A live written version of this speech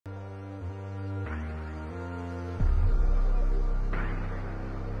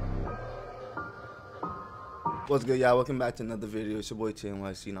What's good, y'all? Welcome back to another video. It's your boy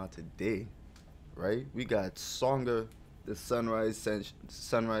Tayenyc. Now today, right, we got Songer, the sunrise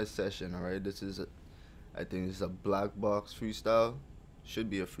session. All right, this is I think this is a black box freestyle. Should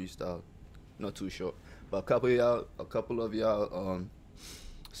be a freestyle, not too sure. But a couple of y'all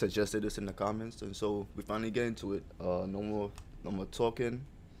suggested this in the comments, and so we finally get into it. No more talking.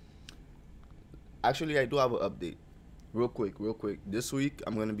 Actually, I do have an update, real quick. This week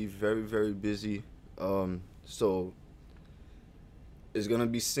I'm gonna be very busy. So it's gonna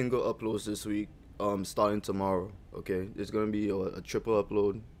be single uploads this week, starting tomorrow. Okay, there's gonna be a triple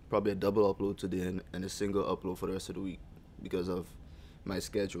upload, probably a double upload today, and a single upload for the rest of the week because of my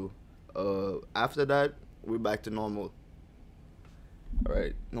schedule. After that, we're back to normal. All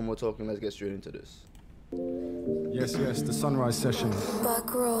right, no more talking. Let's get straight into this. Yes, the sunrise session.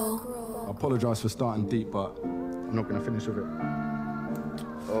 Back row. I apologize for starting deep, but I'm not gonna finish with it.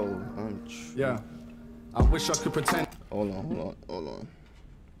 Oh, yeah. I wish I could pretend. Hold on.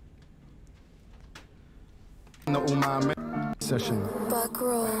 Not all my session. Back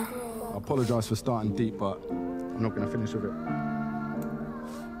row. I apologize for starting deep, but I'm not gonna finish with it.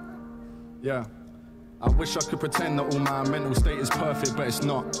 Yeah. I wish I could pretend that all my mental state is perfect, but it's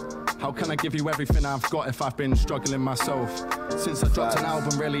not. How can I give you everything I've got if I've been struggling myself? Since I dropped an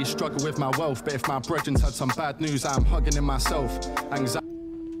album, really struggle with my wealth. But if my brethren's had some bad news, I'm hugging in myself. Anxiety.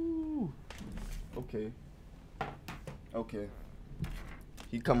 Okay.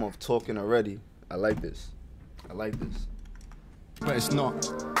 He come off talking already. I like this. But it's not.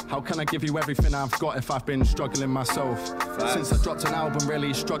 How can I give you everything I've got if I've been struggling myself? Facts. Since I dropped an album,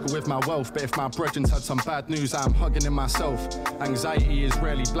 really struggle with my wealth. But if my brethren's had some bad news, I'm hugging in myself. Anxiety is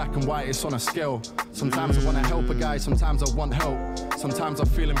rarely black and white, it's on a scale. Sometimes I want to help a guy, sometimes I want help. Sometimes I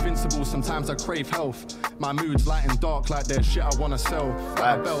feel invincible, sometimes I crave health. My mood's light and dark like there's shit I want to sell.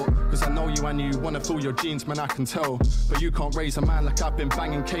 Got a belt, cause I know you and you want to fill your jeans, man, I can tell. But you can't raise a man like I've been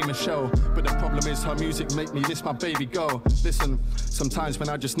banging K Michelle. But the problem is her music make me miss my baby girl. Listen, sometimes when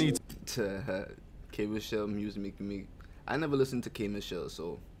I just need to K Michelle music making me. I never listened to K Michelle,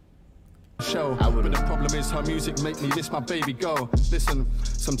 so but the problem is her music make me miss my baby girl. Listen,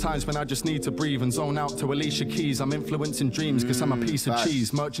 sometimes when I just need to breathe and zone out to Alicia Keys, I'm influencing dreams cause I'm a piece of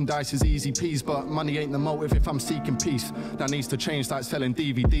cheese. Merchandise is easy peas, but money ain't the motive if I'm seeking peace. That needs to change like selling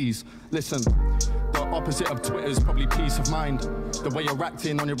DVDs. Listen, the opposite of Twitter's probably peace of mind. The way you're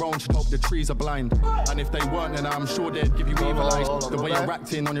acting on your own should hope the trees are blind. And if they weren't, then I'm sure they'd give you evil eyes. The way you're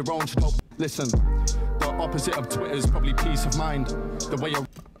acting on your own should hope. Listen, the opposite of Twitter's probably peace of mind. The way you're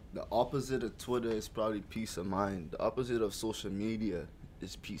The opposite of Twitter is probably peace of mind. The opposite of social media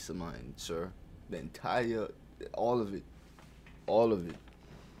is peace of mind, sir. The entire, all of it.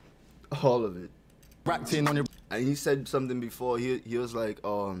 acting on your. And he said something before. He was like,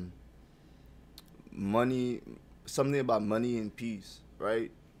 money, something about money and peace,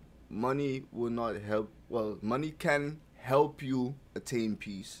 right? Money will not help. Well, money can help you attain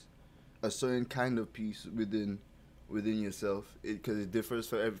peace, a certain kind of peace within yourself, because it differs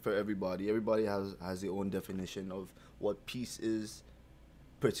for everybody. Everybody has their own definition of what peace is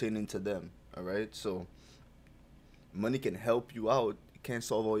pertaining to them. All right, so money can help you out. It can't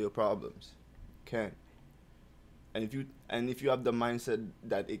solve all your problems. It can. And if you have the mindset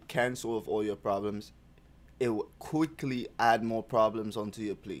that it can solve all your problems, it will quickly add more problems onto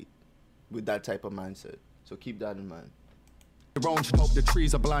your plate with that type of mindset. So keep that in mind. Your own should hope the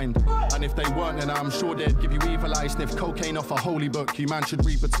trees are blind. And if they weren't, then I'm sure they'd give you evil eyes. Sniff cocaine off a holy book, you man should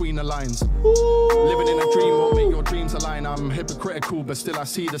read between the lines. Living in a dream won't make your dreams align. I'm hypocritical, but still I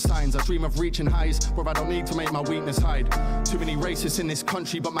see the signs. I dream of reaching highs where I don't need to make my weakness hide. Too many racists in this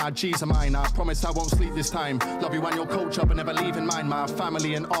country, but my G's are mine. I promise I won't sleep this time. Love you and your culture, but never leave in mind. My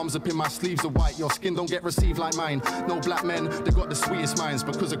family and arms up in my sleeves are white. Your skin don't get received like mine. No black men, they got the sweetest minds.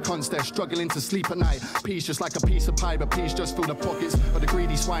 Because of cunts, they're struggling to sleep at night. Peace just like a piece of pie, but peace just the pockets of the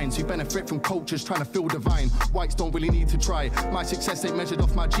greedy swines who benefit from cultures trying to feel divine. Whites don't really need to try. My success ain't measured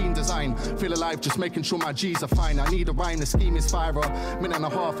off my gene design. Feel alive just making sure my G's are fine. I need a rhyme, the scheme is fire. Minute and a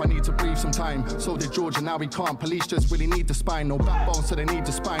half, I need to breathe some time. So did George and now he can't. Police just really need the spine. No backbone, so they need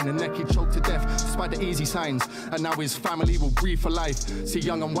the spine. The neck he choked to death despite the easy signs. And now his family will grieve for life. See,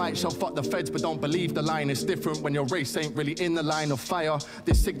 young and white shall fuck the feds, but don't believe the line. It's different when your race ain't really in the line of fire.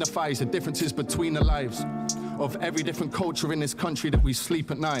 This signifies the differences between the lives of every different culture in this country that we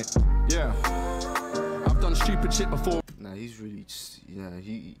sleep at night. Yeah, I've done stupid shit before. Now he's really, yeah,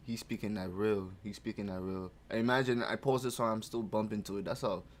 he's speaking that real. He's speaking that real. Imagine I post this song, I'm still bumping to it. That's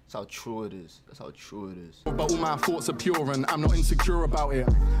how true it is. That's how true it is. But all my thoughts are pure and I'm not insecure about it.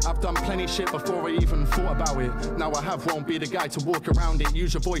 I've done plenty shit before I even thought about it. Now I won't be the guy to walk around it.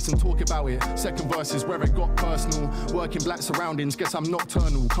 Use your voice and talk about it. Second verse is where it got personal. Working black surroundings, guess I'm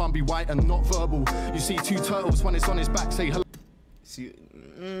nocturnal. Can't be white and not verbal. You see two turtles, one is on his back, say hello. See,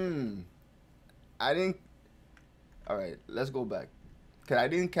 I didn't. All right, let's go back. Cause I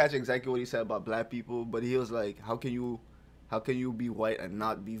didn't catch exactly what he said about black people, but he was like, how can you be white and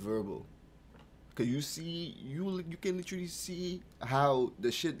not be verbal? Cause you see, you can literally see how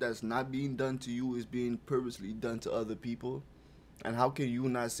the shit that's not being done to you is being purposely done to other people, and how can you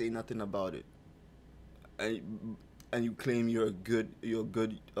not say nothing about it? And you claim you're a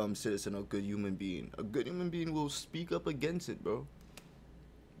good citizen or good human being. A good human being will speak up against it, bro.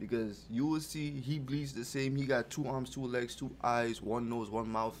 Because you will see he bleeds the same. He got 2 arms, 2 legs, 2 eyes, 1 nose, 1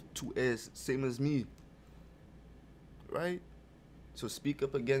 mouth, 2 ears, same as me. Right? So speak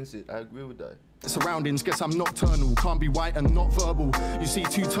up against it. I agree with that. Surroundings, guess I'm nocturnal. Can't be white and not verbal. You see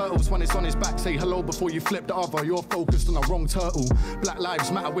two turtles, one is on his back, say hello before you flip the other. You're focused on the wrong turtle. Black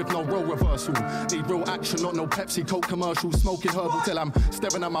lives matter with no role reversal. Need real action, not no Pepsi Coke commercial. Smoking herbal till I'm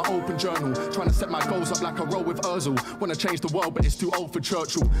staring at my open journal. Trying to set my goals up like a roll with Urzel. Wanna change the world but it's too old for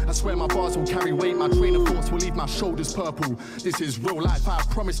Churchill. I swear my bars will carry weight, my train of thoughts will leave my shoulders purple. This is real life, I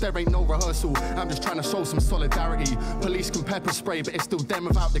promise there ain't no rehearsal. I'm just trying to show some solidarity. Police can pepper spray but it's still them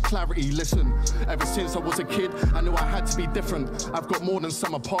without the clarity. Listen, ever since I was a kid, I knew I had to be different. I've got more than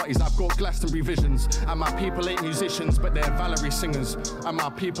summer parties, I've got Glastonbury visions. And my people ain't musicians, but they're Valerie singers. And my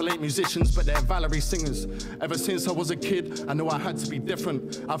people ain't musicians, but they're Valerie singers. Ever since I was a kid, I knew I had to be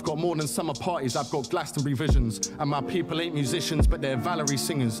different. I've got more than summer parties, I've got Glastonbury visions. And my people ain't musicians, but they're Valerie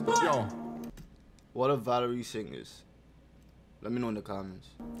singers. Yo. What are Valerie singers? Let me know in the comments.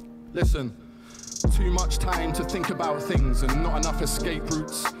 Listen, too much time to think about things and not enough escape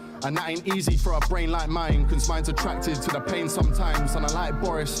routes. And that ain't easy for a brain like mine, cause mine's attracted to the pain sometimes. And I like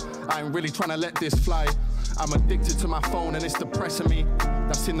Boris, I ain't really trying to let this fly. I'm addicted to my phone and it's depressing me.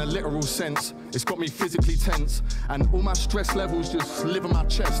 That's in the literal sense. It's got me physically tense. And all my stress levels just live in my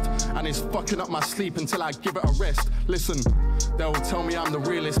chest. And it's fucking up my sleep until I give it a rest. Listen, they'll tell me I'm the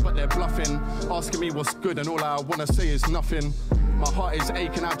realest, but they're bluffing. Asking me what's good and all I wanna say is nothing. My heart is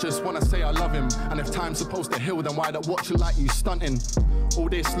aching, I just wanna say I love him. And if time's supposed to heal, then why don't watch you like you stunting? All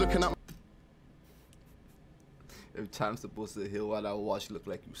this looking up. If time's supposed to heal, why don't watch you look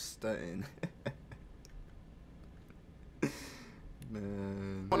like you stunting?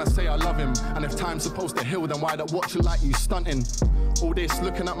 Man. Wanna say I love him, and if time's supposed to heal, then why don't watch you like you stunting? All this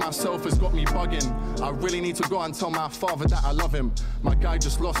looking at myself has got me bugging. I really need to go and tell my father that I love him. My guy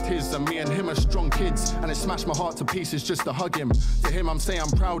just lost his, and me and him are strong kids, and it smashed my heart to pieces just to hug him. To him I'm saying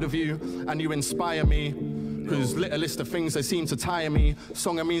I'm proud of you, and you inspire me. Cause littlest of things, they seem to tire me.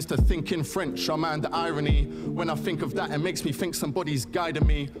 Songer means to think in French, I mind the irony. When I think of that, it makes me think somebody's guiding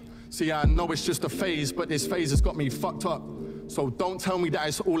me. See, I know it's just a phase, but this phase has got me fucked up. So don't tell me that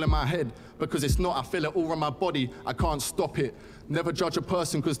it's all in my head, because it's not. I feel it all in my body, I can't stop it. Never judge a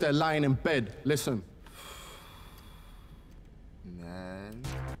person because they're lying in bed. Listen. Man,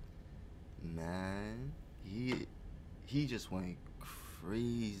 he just went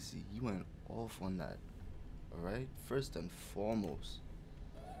crazy. He went off on that. Alright, first and foremost.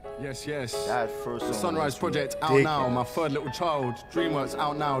 Yes. That first The Sunrise Project out now. My third little child. DreamWorks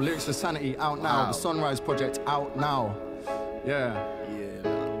out now. Lyrics to Sanity out now. The Sunrise Project out now. Yeah,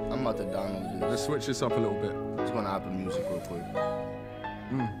 I'm about to download this. Let's switch this up a little bit. Just gonna Apple Music real quick.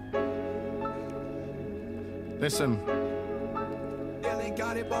 Listen.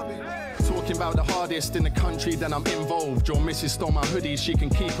 Talking about the hardest in the country, then I'm involved. Your missus stole my hoodie, she can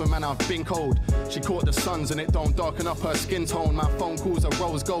keep them and I've been cold. She caught the suns and it don't darken up her skin tone. My phone calls are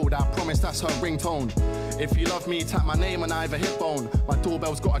rose gold, I promise that's her ringtone. If you love me, tap my name on either hip bone. My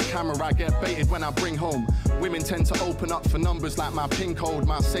doorbell's got a camera, I get baited when I bring home. Women tend to open up for numbers like my pin code.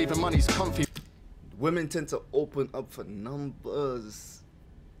 My saving money's comfy. Women tend to open up for numbers.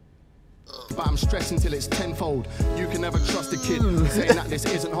 But I'm stressing till it's tenfold. You can never trust a kid saying that this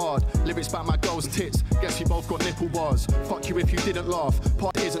isn't hard. Lyrics about my girl's tits, guess we both got nipple bars. Fuck you if you didn't laugh,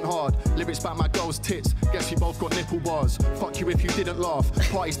 part isn't hard. Lyrics about my girl's tits, guess we both got nipple bars. Fuck you if you didn't laugh,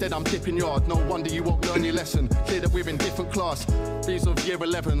 party's dead, I'm dipping yard. No wonder you won't learn your lesson, clear that we're in different class. These of year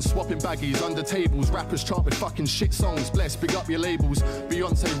 11, swapping baggies under tables. Rappers chart with fucking shit songs, bless, big up your labels.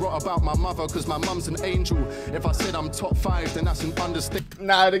 Beyonce wrote about my mother cause my mum's an angel. If I said I'm top 5, then that's an understatement.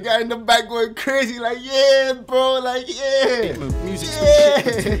 Nah, the guy in the back back going crazy, like, yeah, bro, like, yeah. Music's been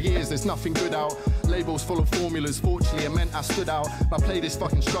shit for 2 years, there's nothing good out. Labels full of formulas, fortunately it meant I stood out. My playlist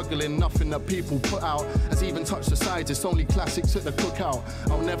fucking struggling, nothing that people put out has even touched the sides, it's only classics at the cookout.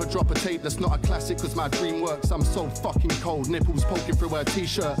 I'll never drop a tape that's not a classic cause my dream works. I'm so fucking cold, nipples poking through her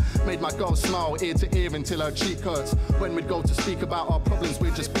t-shirt. Made my girl smile ear to ear until her cheek hurts. When we'd go to speak about our problems,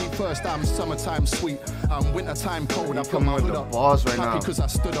 we'd just be first. I'm summertime sweet, I'm wintertime cold. I put my hood up, happy cause I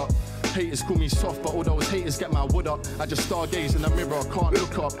stood up. Haters call me soft, but all those haters get my wood up. I just stargaze in the mirror, can't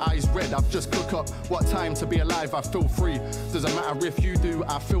look up. Eyes red, I've just cooked up. What time to be alive, I feel free. Doesn't matter if you do,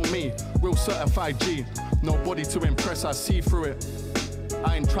 I feel me. Real certified G. Nobody to impress, I see through it.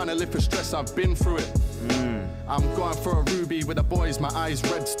 I ain't trying to live for stress, I've been through it. I'm going for a ruby with the boys, my eyes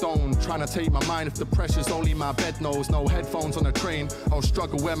red stone. Trying to take my mind if the pressure's only my bed knows. No headphones on the train, I'll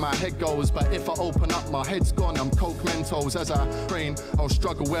struggle where my head goes. But if I open up, my head's gone, I'm Coke Mentos. As I train, I'll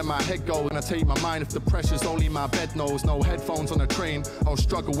struggle where my head goes. And I take my mind if the pressure's only my bed knows. No headphones on the train, I'll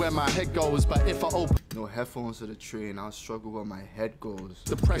struggle where my head goes. But if I open no headphones to the train, I'll struggle where my head goes.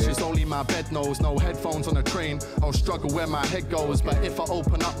 The pressure's only my bed knows. No headphones on the train, I'll struggle where my head goes. But if I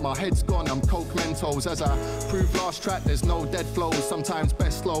open up, my head's gone, I'm Coke Mentos. As I prove last track, there's no dead flows, sometimes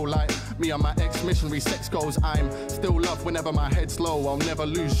best slow. Like me on my ex-missionary sex goals, I'm still loved whenever my head's low. I'll never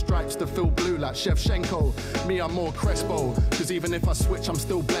lose stripes to feel blue like Shevchenko. Me, I'm more Crespo, cause even if I switch, I'm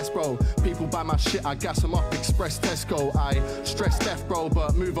still blessed, bro. People buy my shit, I gas them up, Express Tesco. I stress death, bro,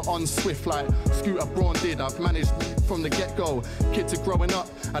 but move it on swift like Scooter Braun did. I've managed from the get-go. Kids are growing up,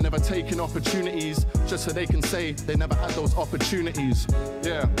 I never taken opportunities, just so they can say they never had those opportunities.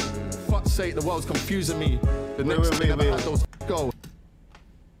 Yeah, fuck's sake, the world's confusing me. The next day never had those go.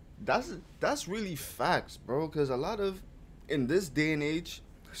 That's really facts, bro, because a lot of, in this day and age,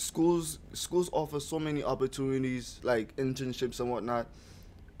 schools offer so many opportunities, like internships and whatnot,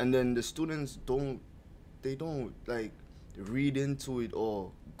 and then the students don't like read into it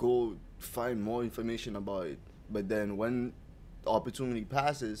or go find more information about it. But then when the opportunity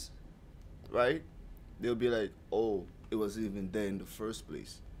passes, right, they'll be like, oh, it wasn't even there in the first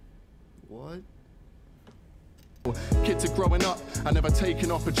place. What? Kids are growing up, I never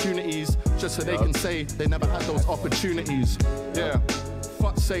taken opportunities, just so they can say they never had those opportunities. Yeah,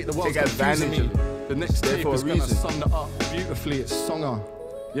 fuck's sake, the world's confusing me. The next tape is gonna sum that up beautifully. It's Songer.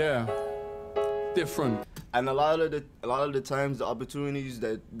 Yeah, different. And a lot of the times, the opportunities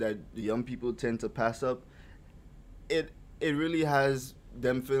that the young people tend to pass up, it really has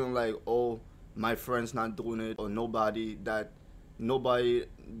them feeling like, oh, my friend's not doing it, or nobody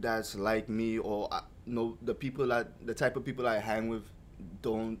that's like me, or no, the type of people I hang with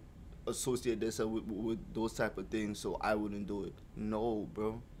don't associate this with those type of things, so I wouldn't do it. No,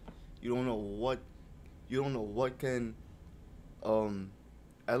 bro, you don't know what can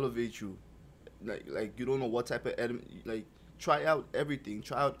elevate you. Like you don't know what type of like, try out everything,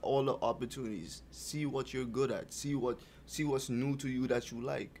 try out all the opportunities, see what you're good at, see what's new to you that you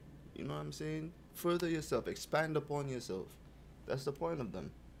like. You know what I'm saying? Further yourself, expand upon yourself. That's the point of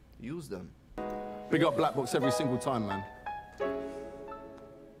them. Use them. Big up Blackbox every single time, man.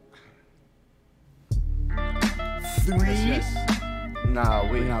 3? Yes. Nah,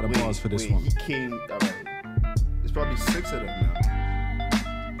 wait. Bring out the bars for this one. He came. All right. There's probably 6 of them now.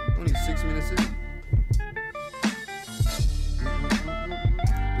 Only 6 minutes in.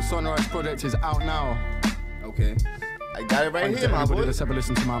 The Sunrise Project is out now. Okay. I got it right here, my boy. Let's have a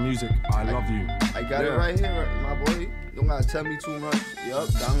listen to my music. I love you. I got it right here, my boy. Don't gotta tell me too much. Yup,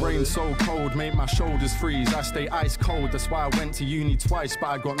 brain so cold, make my shoulders freeze. I stay ice cold, that's why I went to uni twice, but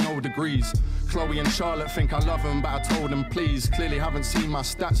I got no degrees. Chloe and Charlotte think I love them, but I told them please. Clearly haven't seen my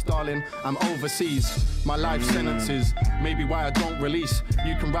stats, darling. I'm overseas. My life sentences, maybe why I don't release.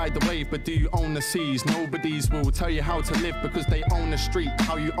 You can ride the wave, but do you own the seas? Nobody's will tell you how to live because they own the street.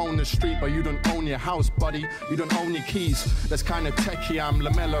 How you own the street, but you don't own your house, buddy. You don't own your keys. That's kind of techie. I'm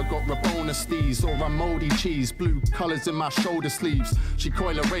Lamella, got Rabona steez, or I'm moldy cheese. Blue colors in my shoulder sleeves. She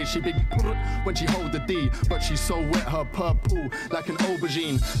coil a ray, she big when she hold the D, but she's so wet, her purple like an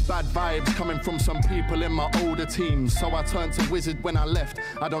aubergine. Bad vibes coming from some people in my older team, so I turned to wizard when I left.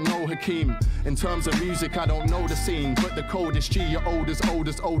 I don't know Hakeem. In terms of music, I don't know the scene, but the coldest G, your oldest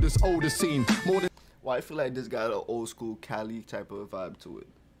scene. More than. Well, I feel like this got an old school Cali type of vibe to it.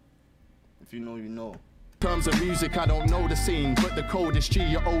 If you know, you know. In terms of music, I don't know the scene, but the coldest G,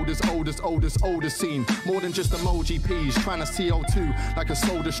 your oldest scene. More than just emoji peas, trying to CO2 like a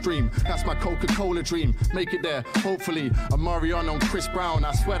soda stream. That's my Coca-Cola dream. Make it there, hopefully. A Mariano and Chris Brown.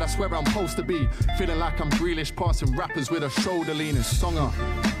 I swear I'm supposed to be. Feeling like I'm Grealish, passing rappers with a shoulder lean. It's Songer.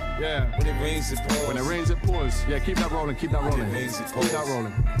 Yeah. When it rains, it pours. When it rains, it pours. Yeah, keep that rolling, keep that rolling. When it rains, it Keep pours. that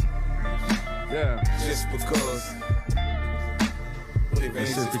rolling. Yeah. Just because.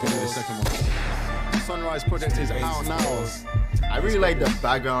 Let's see if we can do the second one. Sunrise Project is out now. I really like the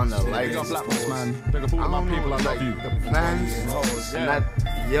background, the lights. Big up Blackbox, man. Big up all of my people, I love you. The plants, and that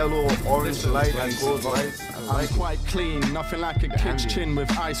yellow, orange light and gold light. I'm quite clean, nothing like a kid's chin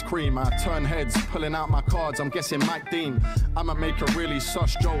with ice cream. I turn heads, pulling out my cards, I'm guessing Mike Dean. I'ma make a really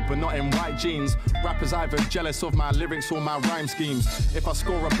sus joke, but not in white jeans. Rappers either jealous of my lyrics or my rhyme schemes. If I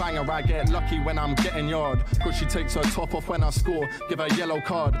score a banger, I get lucky when I'm getting yard. Cause she takes her top off when I score, give her a yellow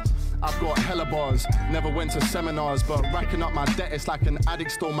card. I've got hella bars, never went to seminars, but racking up my debt, it's like an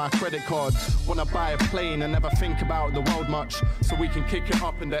addict stole my credit card. Wanna buy a plane and never think about the world much, so we can kick it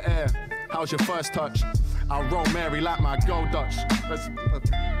up in the air. How's your first touch? I'll roll Mary like my gold Dutch.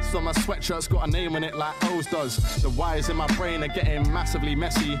 So my sweatshirt's got a name on it like O's does. The wires in my brain are getting massively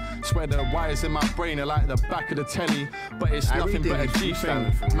messy. Swear the wires in my brain are like the back of the telly. But it's nothing but a G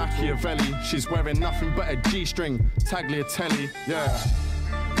thing. Machiavelli, she's wearing nothing but a G-string. Tagliatelle, yeah.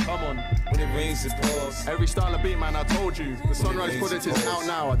 Come on. When it rains, it pours. Every style of beat, man, I told you. The Sunrise Project is out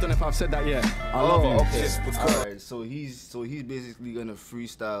now. I don't know if I've said that yet. I love you. Okay. Alright, so he's basically gonna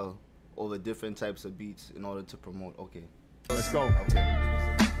freestyle over different types of beats in order to promote. Okay. Let's go. Okay.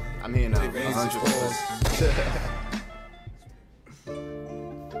 I'm here now.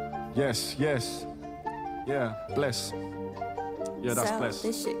 100%. Yes, yes. Yeah, bless. Yeah, that's bless.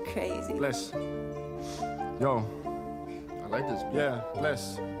 This shit crazy. Bless. Yo. I like this beat. Yeah,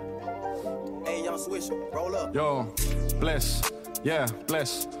 bless. Hey, young Swisher, roll up. Yo, bless. Yeah,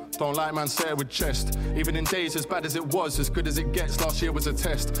 bless. Don't like man, say it with chest. Even in days as bad as it was, as good as it gets, last year was a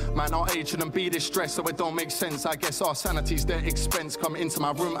test. Man, our age shouldn't be this stressed, so it don't make sense. I guess our sanity's their expense. Come into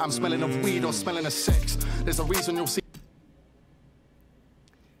my room, I'm smelling of weed or smelling of sex. There's a reason you'll see.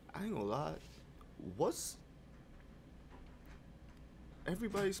 I ain't gonna lie. What's...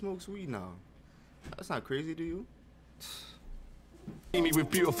 Everybody smokes weed now. That's not crazy to you? See me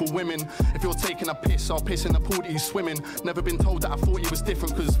with beautiful women. If you're taking a piss, I'll piss in the pool that you swim in. Never been told that I thought you was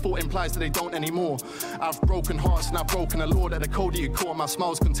different, cause thought implies that they don't anymore. I've broken hearts and I've broken a law that the code that you caught. My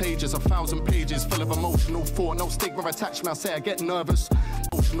smile's contagious, 1,000 pages full of emotional thought. No stigma attached, I say I get nervous.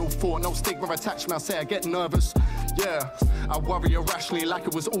 Emotional thought, no stigma attached, I say I get nervous. Yeah, I worry irrationally like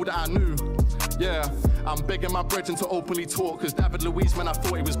it was all that I knew. Yeah, I'm begging my brethren to openly talk, cause David Luiz, man, I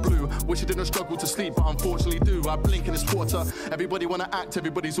thought he was blue. Wish I didn't struggle to sleep, but unfortunately do. I blink in this water. Everybody wanna act,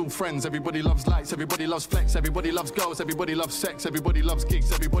 everybody's all friends. Everybody loves lights, everybody loves flex. Everybody loves girls, everybody loves sex. Everybody loves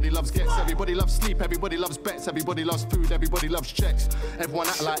gigs, everybody loves gets. Everybody loves sleep, everybody loves bets. Everybody loves food, everybody loves checks. Everyone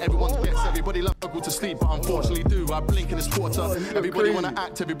act like everyone gets. Everybody loves struggle to sleep, but unfortunately do. I blink in this water. Everybody wanna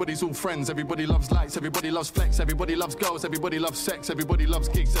act, everybody's all friends. Everybody loves lights, everybody loves flex. Everybody loves girls, everybody loves sex. Everybody loves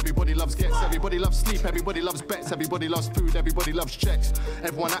gigs, everybody loves gets. Everybody loves sleep, everybody loves bets. Everybody loves food, everybody loves checks.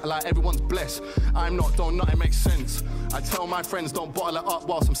 Everyone act like everyone's blessed. I'm not, don't nothing makes sense. I tell my friends don't bottle it up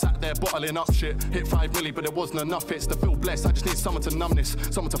whilst I'm sat there bottling up shit. Hit 5 milli, but it wasn't enough hits to feel blessed. I just need someone to numb this,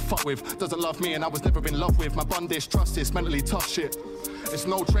 someone to fuck with. Doesn't love me and I was never in love with. My bun this, trust this, mentally tough shit. It's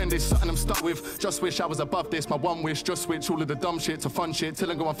no trend, it's something I'm stuck with. Just wish I was above this, my one wish. Just switch all of the dumb shit to fun shit.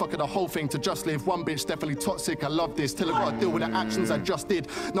 Till I go and fuck it the whole thing to just live. One bitch definitely toxic, I love this. Till I gotta deal with the actions I just did.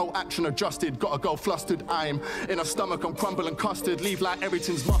 No action adjusted, gotta go flustered. I'm in a stomach, I'm crumbling custard. Leave like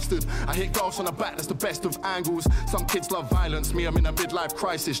everything's mustard. I hit girls on the back, that's the best of angles. Some kids love violence, me I'm in a midlife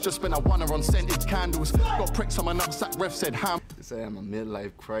crisis. Just spent a $1 on scented candles. Got pricks on my nutsack, ref said ham. They say I'm a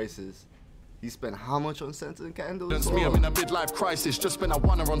midlife crisis. He spent how much on scented candles? Me, I'm in a midlife crisis. Just spent a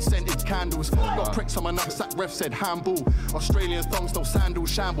 $1 on scented candles. Got pricks on my nutsack, ref said handball. Australian thongs, no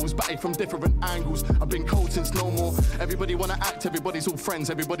sandals, shambles. Batted from different angles. I've been cold since no more. Everybody wanna act, everybody's all friends.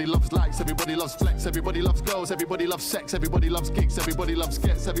 Everybody loves lights, everybody loves flex. Everybody loves girls, everybody loves sex. Everybody loves gigs, everybody loves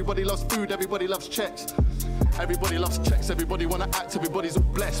gets. Everybody loves food, everybody loves checks. Everybody loves checks, everybody wanna act, everybody's all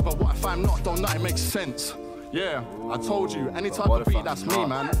blessed. But what if I'm not? Don't nothing make sense. Yeah, I told you, any type of beat, that's me,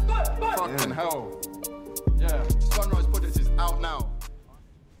 man. Fucking hell. Yeah, Sunrise Project is out now.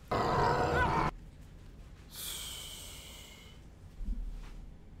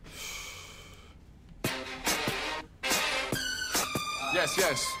 Yes,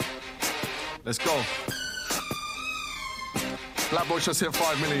 yes. Let's go. Blackbox just hit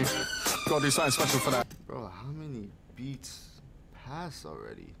 5 milli. Gotta do something special for that. Bro, how many beats passed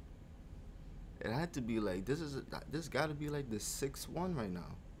already? It had to be like, this gotta be like the 6th one right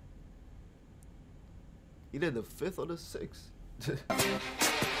now. Either the 5th or the 6th.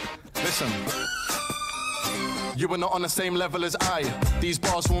 Listen, You are not on the same level as I. These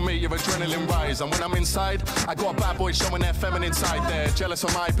bars will make your adrenaline rise. And when I'm inside, I got a bad boy showing their feminine side. They're jealous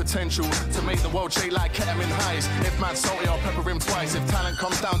of my potential to make the world shake like ketamine highs. If man's salty, I'll pepper him twice. If talent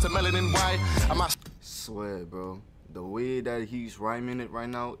comes down to melanin, why? I must swear, bro. The way that he's rhyming it right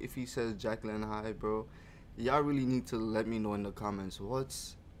now, if he says Jacqueline High, bro, y'all really need to let me know in the comments what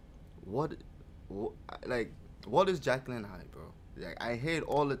is Jacqueline High, bro? Like, I hear it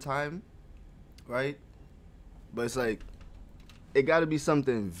all the time, right? But it's like, it got to be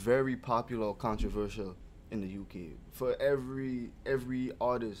something very popular or controversial in the UK for every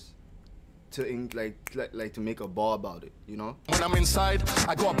artist to to make a bar about it, you know? When I'm inside,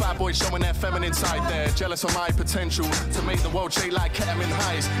 I got a bad boy showing their feminine side. They're jealous of my potential to make the world shake like ketamine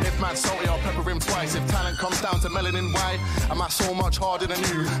highs. If man's salty, I'll pepper him twice. If talent comes down to melanin, why am I so much harder than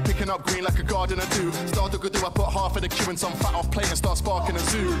you? Picking up green like a gardener do. Start to go do, I put half of the queue in some fat off plate and start sparking a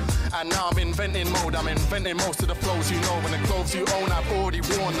zoo. And now I'm inventing mode, I'm inventing most of the flows you know. And the clothes you own, I've already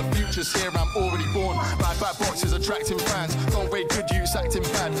worn. The future's here, I'm already born. My back box is attracting fans. Don't rate good use, acting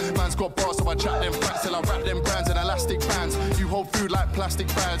bad. Man's got bars, so I chat them facts till I wrap them brands in elastic bands. You hold food like plastic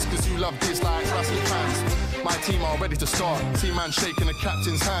bags, cause you love this like plastic fans. My team are ready to start. Team man shaking the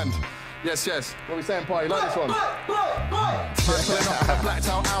captain's hand. Yes, yes. What we saying, party? Like this one. Man pulling up in a blacked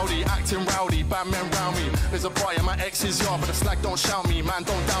out Audi, acting rowdy, bad men round me. There's a party in my ex's yard, but the slag don't shout me. Man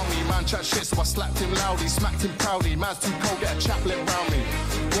don't doubt me, man chat shit, so I slapped him loudly, smacked him proudly. Man's too cold, get a chaplet round me.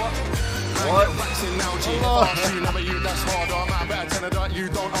 What? What? Now, G, never you, that's harder. Man, better tell her that you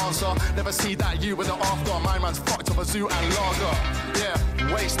don't answer. Never see that you with the after. My man's fucked up a zoo and lager.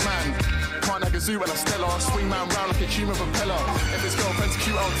 Yeah, waste man. Can't like a zoo and a stellar. Swing man round like a human propeller. If his girlfriend's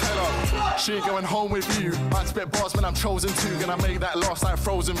cute, I'll tell her. She ain't going home with you. I'd spit bars when I'm chosen to. Gonna make that last like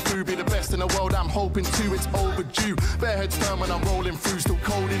frozen food. Be the best in the world, I'm hoping to. It's overdue. Bare heads turn when I'm rolling through. Still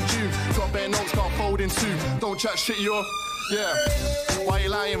cold in June. Got bare notes, can't fold in two. Don't chat shit, you're... Yeah, why you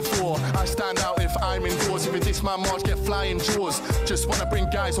lying for? I stand out if I'm indoors. If it this my march, get flying jaws. Just wanna bring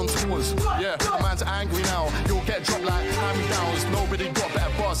guys on tours. Yeah, the man's angry now. You'll get dropped like hand-me-downs. Nobody got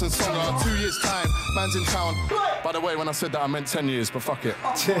better bars than Songa. 2 years time, man's in town. By the way, when I said that I meant 10 years, but fuck it.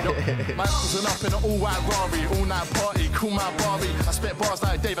 Man's up in an all-white Rari, all-night party, cool my Barbie. I spit bars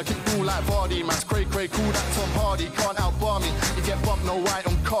like Dave, I kick cool like Vardy. Man's cray, cool that Tom Hardy. Can't outbar me. You get bumped, no white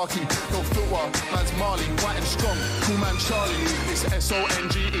on khaki. No footwear, man's Marley, white and strong. Cool man Charlie. It's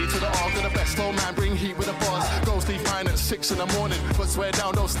SONGE to the R to the best. Flow man, bring heat with the bars. Go sleep mine at 6 in the morning, but swear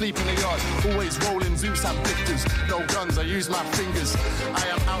down, don't sleep in the yard. Always rolling, Zeus and blifters. No guns, I use my fingers. I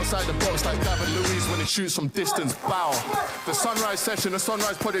am outside the box like David Luiz when he shoots from distance. Bow. The Sunrise Session, the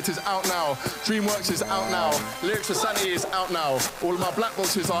Sunrise Project is out now. DreamWorks is out now. Lyrics for Sanity is out now. All of my black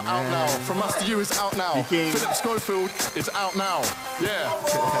boxes are out now. From Us to You is out now. Philip Schofield is out now. Yeah.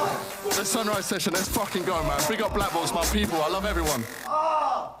 The Sunrise Session, let's fucking go, man. Big up black box, my people. I love everyone.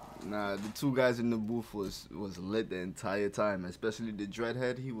 Nah, the two guys in the booth was lit the entire time, especially the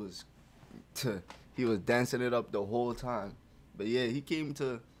dreadhead. He was dancing it up the whole time. But yeah, he came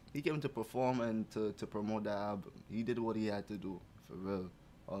to perform and to promote that album. He did what he had to do, for real.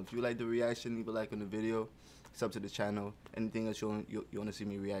 If you like the reaction, leave a like on the video. Sub to the channel. Anything else you want to see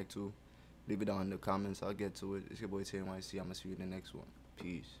me react to, leave it down in the comments. I'll get to it. It's your boy Tayenyc. I'm gonna see you in the next one.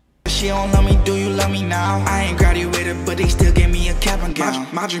 Peace. She don't love me, do you love me now? I ain't graduated, but they still gave me a cap and gown.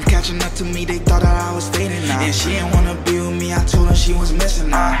 My dream catching up to me, they thought that I was fading now. And she didn't wanna be with me, I told her she was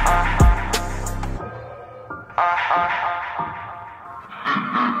missing out.